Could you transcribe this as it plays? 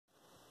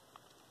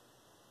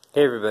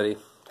Hey everybody,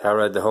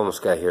 HowRad the homeless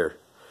guy here.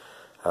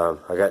 I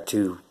got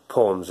two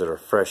poems that are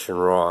fresh and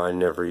raw. I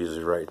never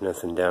usually write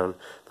nothing down,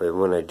 but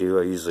when I do,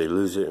 I usually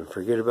lose it and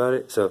forget about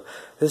it. So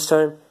this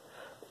time,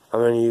 I'm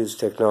going to use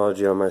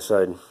technology on my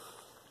side.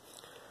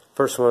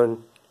 First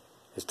one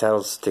is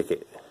titled Stick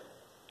It.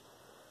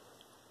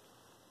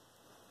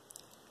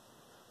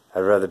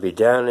 I'd rather be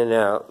down and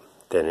out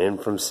than in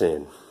from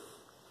sin.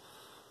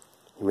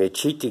 You may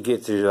cheat to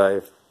get through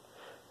life,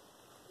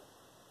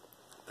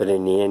 but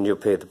in the end you'll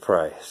pay the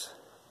price.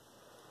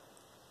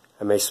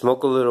 I may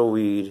smoke a little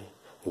weed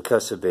and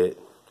cuss a bit,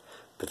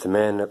 but the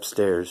man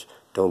upstairs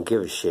don't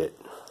give a shit.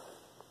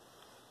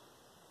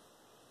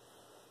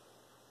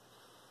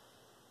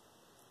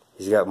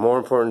 He's got more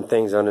important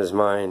things on his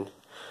mind,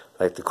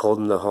 like the cold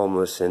and the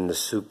homeless and the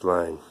soup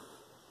line.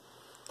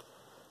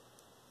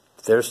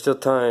 But there's still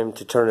time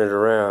to turn it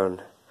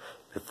around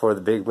before the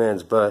big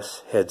man's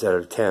bus heads out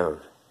of town.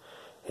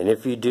 And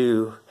if you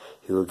do,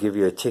 he will give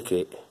you a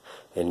ticket,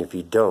 and if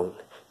you don't,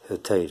 he'll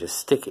tell you to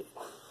stick it.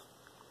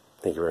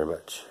 Thank you very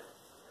much.